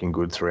really fucking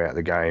good throughout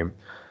the game,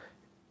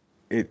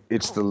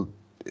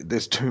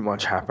 there's too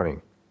much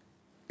happening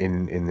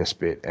in this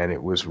bit, and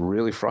it was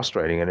really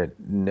frustrating, and it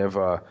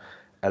never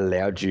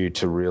allowed you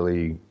to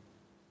really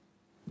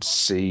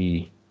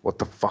see what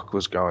the fuck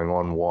was going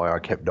on, why I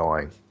kept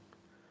dying.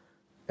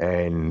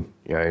 And,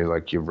 you know,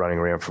 like you're running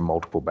around from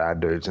multiple bad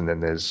dudes, and then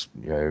there's,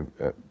 you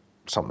know,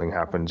 something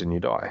happens and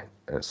you die.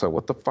 And so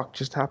what the fuck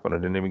just happened? I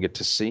didn't even get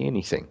to see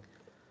anything.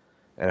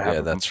 And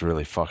Yeah, that's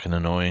really fucking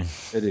annoying.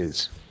 It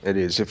is.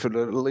 If it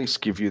at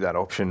least give you that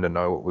option to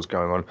know what was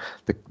going on.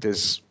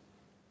 There's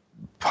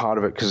part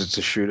of it, because it's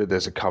a shooter,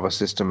 there's a cover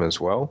system as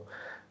well.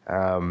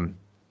 And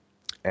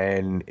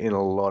in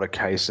a lot of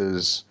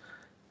cases,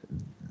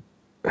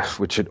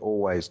 which it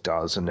always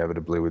does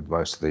inevitably with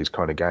most of these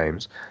kind of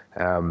games,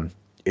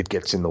 it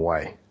gets in the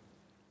way.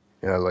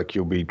 You know, like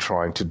you'll be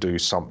trying to do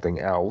something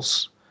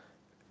else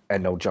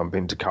and they'll jump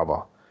into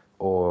cover,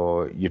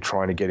 or you're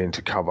trying to get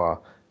into cover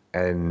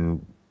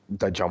and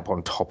they jump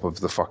on top of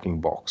the fucking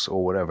box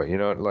or whatever. You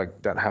know,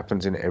 like that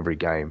happens in every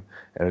game,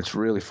 and it's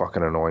really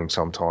fucking annoying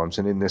sometimes.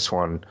 And in this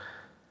one,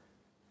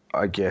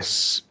 I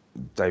guess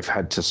they've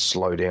had to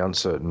slow down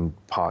certain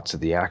parts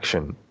of the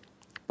action,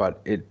 but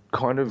it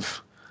kind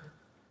of,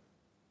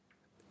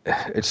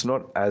 it's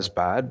not as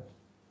bad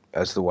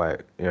as the way,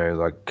 you know,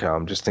 like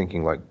just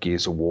thinking like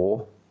Gears of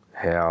War,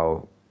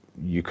 how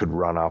you could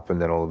run up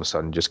and then all of a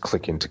sudden just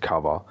click into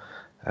cover.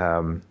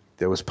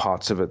 There was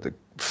parts of it that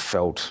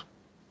felt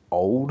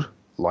old,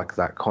 like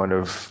that kind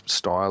of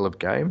style of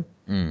game.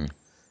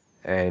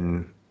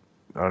 And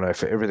I don't know,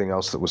 for everything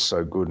else that was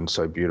so good and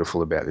so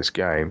beautiful about this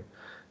game,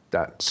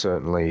 that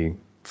certainly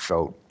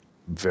felt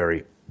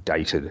very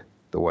dated,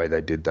 the way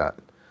they did that.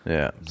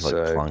 Yeah, like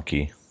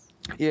clunky.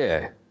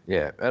 Yeah.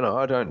 And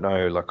I don't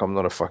know, like I'm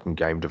not a fucking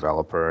game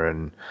developer,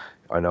 and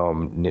I know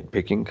I'm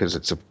nitpicking because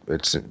it's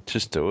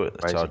Just do it.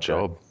 It's our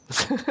job.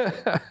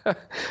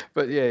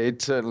 But yeah,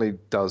 it certainly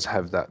does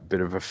have that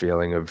bit of a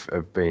feeling of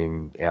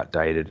being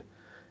outdated,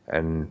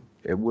 and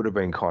it would have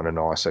been kind of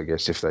nice, I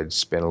guess, if they'd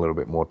spent a little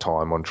bit more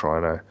time on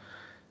trying to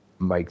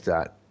make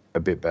that a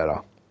bit better.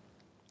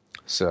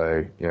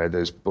 So, you know,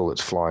 there's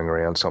bullets flying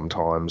around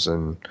sometimes,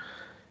 and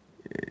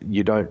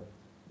you don't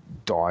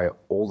die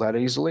all that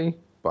easily,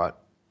 but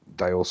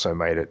they also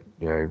made it,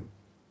 you know,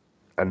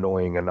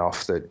 annoying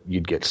enough that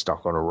you'd get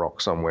stuck on a rock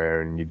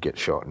somewhere and you'd get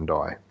shot and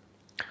die.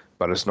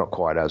 But it's not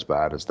quite as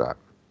bad as that.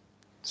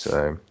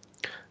 So,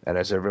 and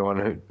as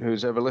everyone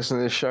who's ever listened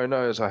to this show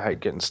knows, I hate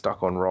getting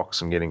stuck on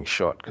rocks and getting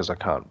shot because I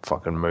can't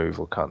fucking move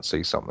or can't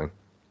see something.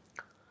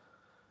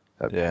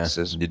 Yeah,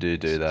 you do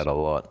that a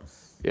lot.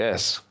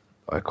 Yes,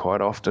 I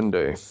quite often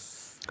do.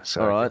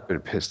 So I get a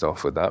bit pissed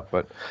off with that.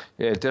 But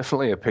yeah,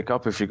 definitely a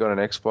pickup if you've got an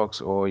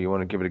Xbox or you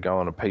want to give it a go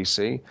on a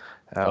PC.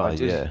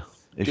 Yeah.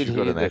 If you've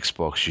got an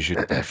Xbox, you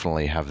should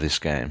definitely have this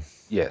game.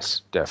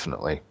 Yes,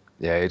 definitely.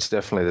 Yeah, it's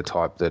definitely the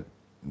type that,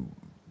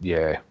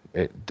 yeah,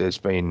 there's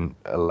been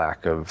a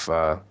lack of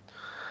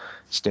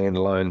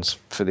standalones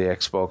for the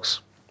Xbox,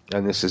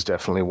 and this is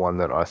definitely one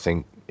that I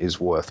think is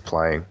worth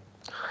playing.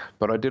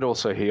 But I did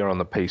also hear on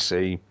the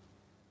PC,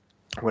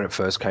 when it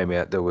first came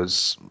out, there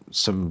was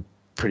some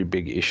pretty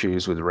big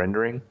issues with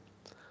rendering.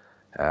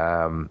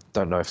 Don't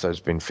know if those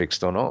have been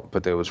fixed or not,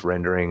 but there was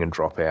rendering and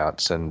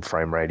dropouts and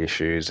frame rate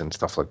issues and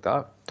stuff like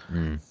that.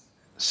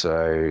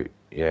 So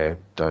yeah,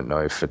 don't know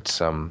if it's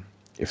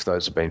if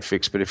those have been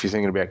fixed. But if you're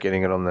thinking about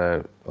getting it on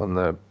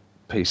the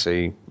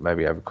PC,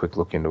 maybe have a quick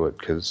look into it,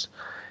 because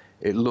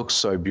it looks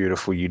so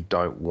beautiful. You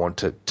don't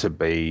want it to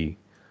be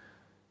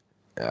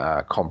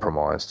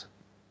compromised,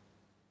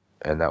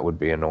 and that would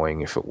be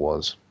annoying if it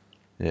was.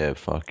 Yeah,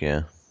 fuck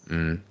yeah.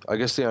 I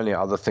guess the only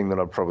other thing that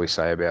I'd probably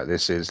say about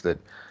this is that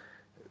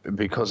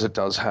because it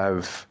does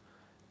have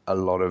a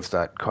lot of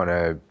that kind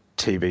of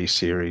TV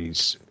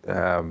series, you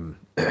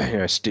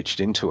know, stitched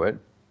into it,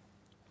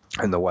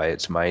 and the way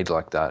it's made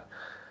like that,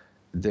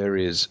 there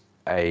is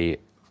a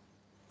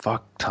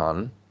fuck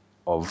ton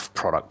of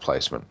product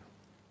placement.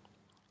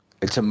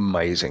 It's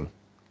amazing,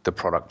 the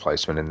product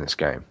placement in this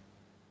game.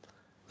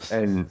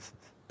 And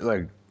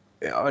like,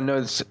 I know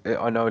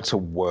it's a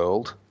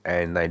world,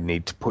 and they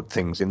need to put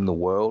things in the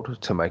world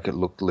to make it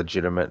look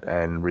legitimate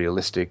and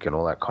realistic and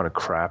all that kind of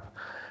crap.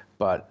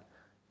 But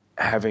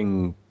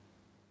having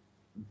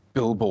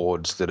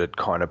billboards that it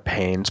kind of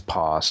pans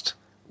past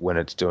when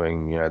it's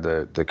doing,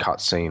 the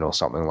cutscene or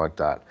something like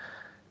that.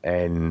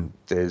 And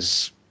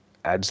there's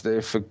ads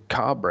there for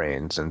car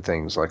brands and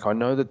things. Like, I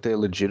know that they're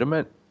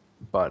legitimate,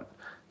 but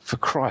for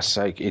Christ's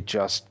sake, it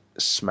just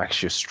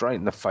smacks you straight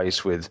in the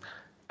face with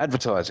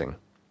advertising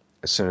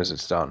as soon as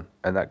it's done.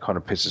 And that kind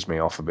of pisses me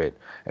off a bit.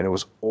 And it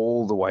was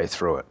all the way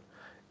through it.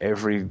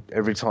 Every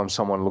time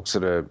someone looks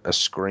at a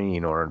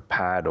screen or a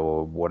pad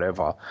or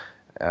whatever,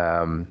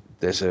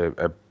 there's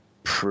a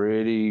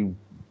pretty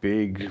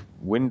big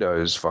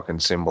Windows fucking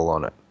symbol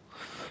on it.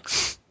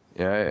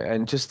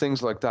 And just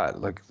things like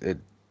that. Like,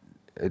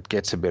 it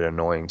gets a bit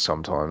annoying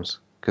sometimes,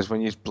 because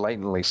when you're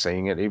blatantly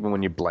seeing it, even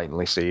when you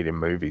blatantly see it in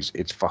movies,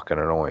 it's fucking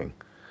annoying.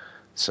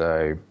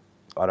 So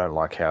I don't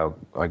like how,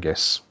 I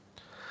guess,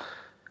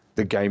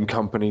 the game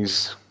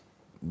companies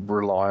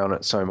rely on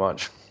it so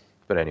much.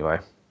 But anyway,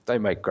 they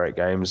make great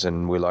games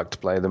and we like to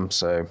play them,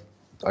 so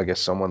I guess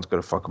someone's got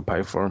to fucking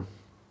pay for them.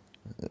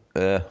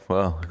 Yeah,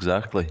 well,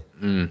 exactly.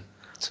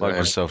 So,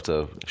 Microsoft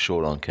are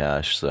short on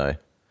cash, so...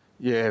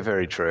 Yeah,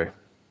 very true.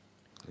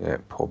 Yeah,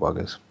 poor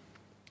buggers.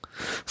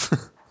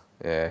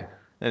 Yeah.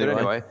 But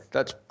anyway,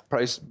 that's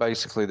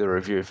basically the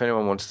review. If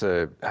anyone wants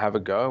to have a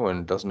go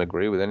and doesn't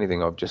agree with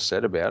anything I've just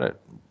said about it,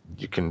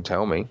 you can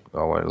tell me.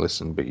 I won't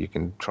listen, but you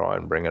can try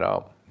and bring it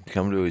up.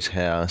 Come to his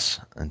house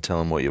and tell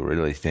him what you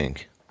really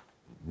think.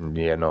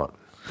 Yeah, not.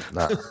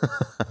 No.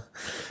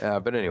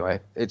 But anyway,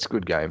 it's a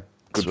good game.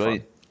 Good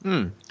Sweet.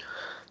 fun.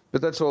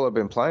 But that's all I've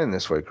been playing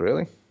this week,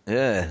 really.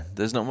 Yeah,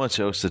 there's not much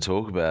else to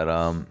talk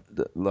about.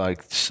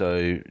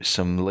 So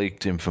some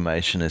leaked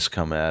information has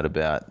come out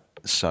about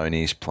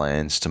Sony's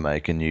plans to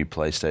make a new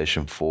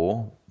PlayStation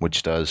 4,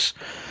 which does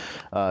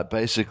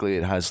basically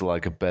it has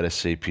like a better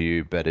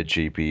CPU, better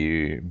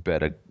GPU,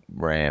 better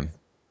RAM.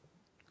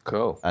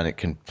 Cool. And it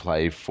can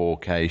play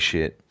 4K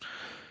shit.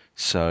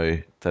 So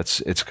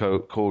it's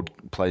called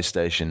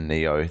PlayStation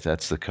Neo.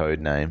 That's the code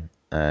name.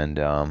 And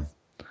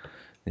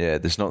yeah,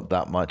 there's not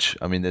that much.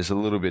 I mean, there's a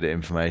little bit of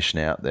information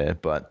out there,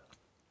 but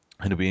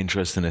it'll be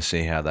interesting to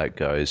see how that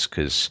goes.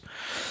 Because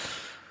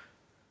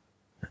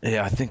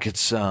yeah, I think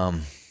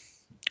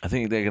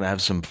they're gonna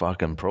have some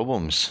fucking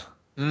problems.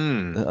 I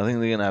think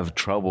they're gonna have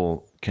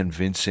trouble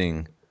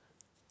convincing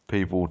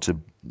people to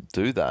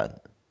do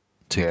that,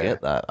 to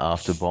get that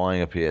after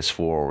buying a PS4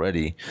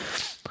 already.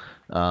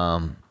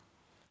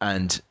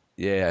 And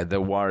yeah,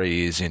 the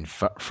worry is in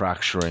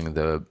fracturing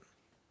the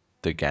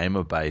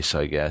gamer base,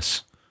 I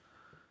guess.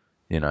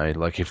 You know,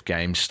 like if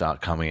games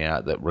start coming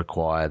out that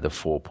require the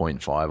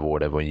 4.5 or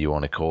whatever you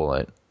want to call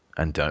it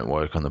and don't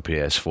work on the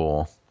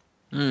PS4,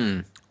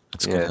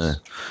 it's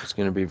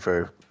going to be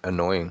very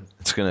annoying.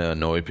 It's going to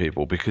annoy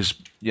people because,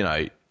 you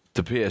know,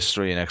 the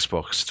PS3 and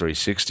Xbox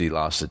 360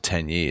 lasted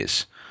 10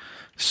 years.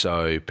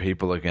 So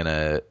people are going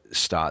to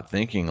start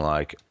thinking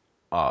like,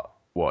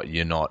 what,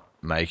 you're not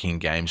making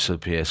games for the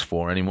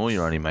PS4 anymore?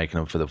 You're only making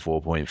them for the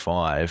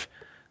 4.5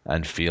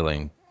 and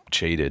feeling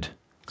cheated.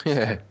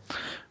 Yeah.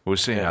 We'll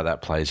see how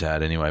that plays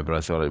out anyway, but I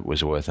thought it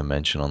was worth a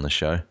mention on the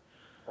show.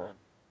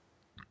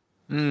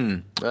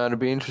 It'll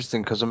be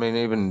interesting because, I mean,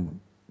 even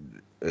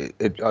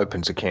it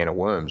opens a can of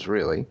worms,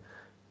 really,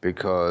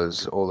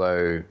 because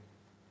although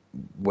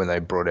when they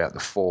brought out the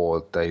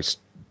 4,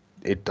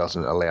 it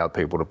doesn't allow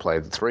people to play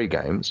the 3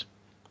 games,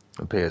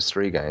 the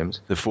PS3 games.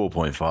 The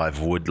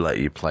 4.5 would let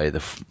you play the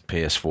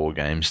PS4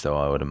 games, though,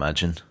 I would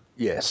imagine.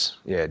 Yes,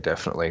 yeah,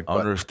 definitely. I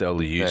wonder if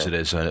they'll use it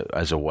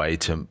as a way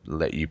to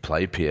let you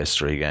play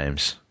PS3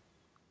 games.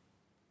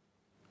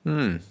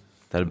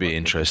 That'd be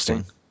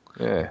interesting.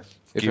 Yeah.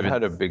 If it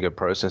had a bigger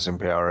processing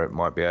power, it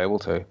might be able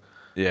to.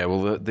 Yeah,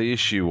 well, the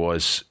issue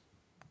was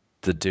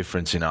the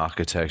difference in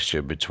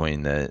architecture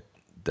between the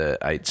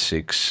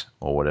 8.6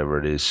 or whatever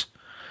it is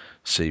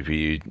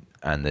CPU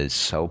and the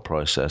cell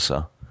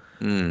processor.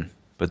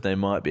 But they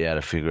might be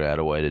able to figure out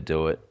a way to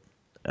do it,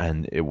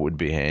 and it would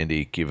be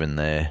handy given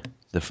the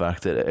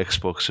fact that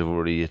Xbox have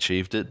already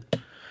achieved it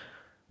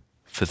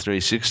for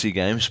 360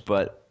 games.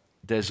 But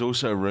there's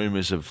also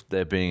rumors of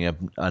there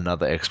being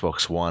another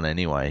Xbox One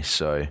anyway,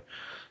 so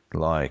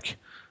like,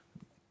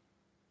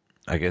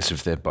 I guess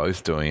if they're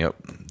both doing it,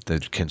 the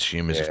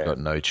consumers have got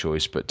no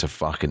choice but to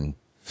fucking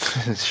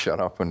shut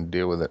up and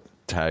deal with it.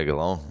 Tag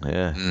along,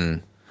 yeah.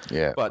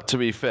 Yeah. But to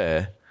be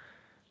fair,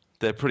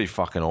 they're pretty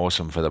fucking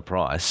awesome for the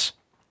price.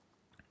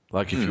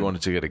 Like, if you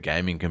wanted to get a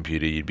gaming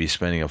computer, you'd be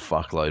spending a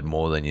fuckload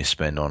more than you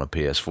spend on a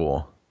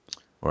PS4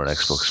 or an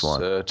Xbox One.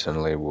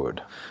 Certainly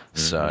would.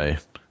 So,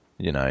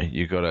 you know,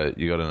 you gotta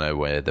know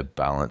where the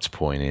balance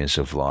point is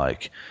of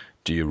like,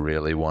 do you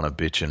really want to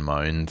bitch and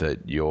moan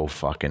that your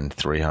fucking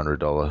 $300,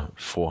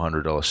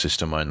 $400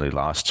 system only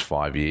lasts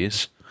 5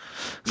 years?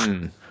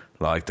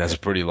 Like, that's a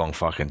pretty long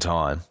fucking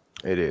time.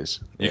 It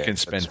is. You can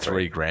spend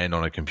 $3,000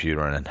 on a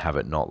computer and have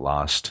it not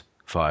last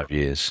 5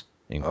 years.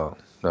 Not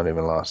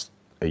even last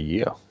a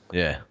year.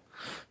 Yeah.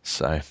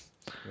 So.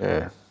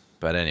 Yeah.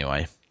 But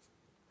anyway,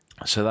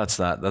 so that's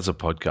that. That's a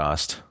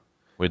podcast.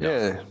 We're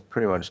done.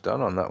 Pretty much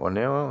done on that one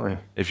now, aren't we?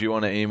 If you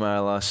want to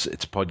email us,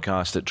 it's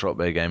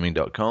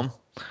podcast@dropbeargaming.com.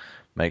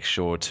 make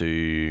sure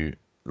to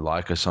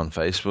like us on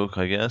Facebook,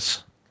 I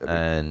guess,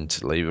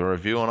 and leave a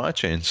review on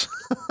iTunes.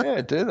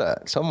 Yeah, do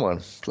that.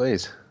 Someone,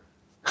 please.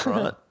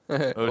 Right.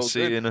 We'll All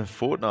see good. you in a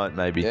fortnight,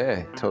 maybe.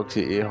 Yeah, talk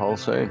to your ear hole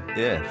soon.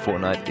 Yeah,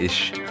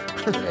 fortnight-ish.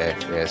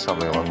 Yeah,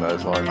 something along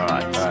those lines. All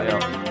right, see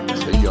ya.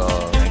 See ya.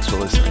 Thanks for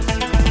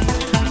listening.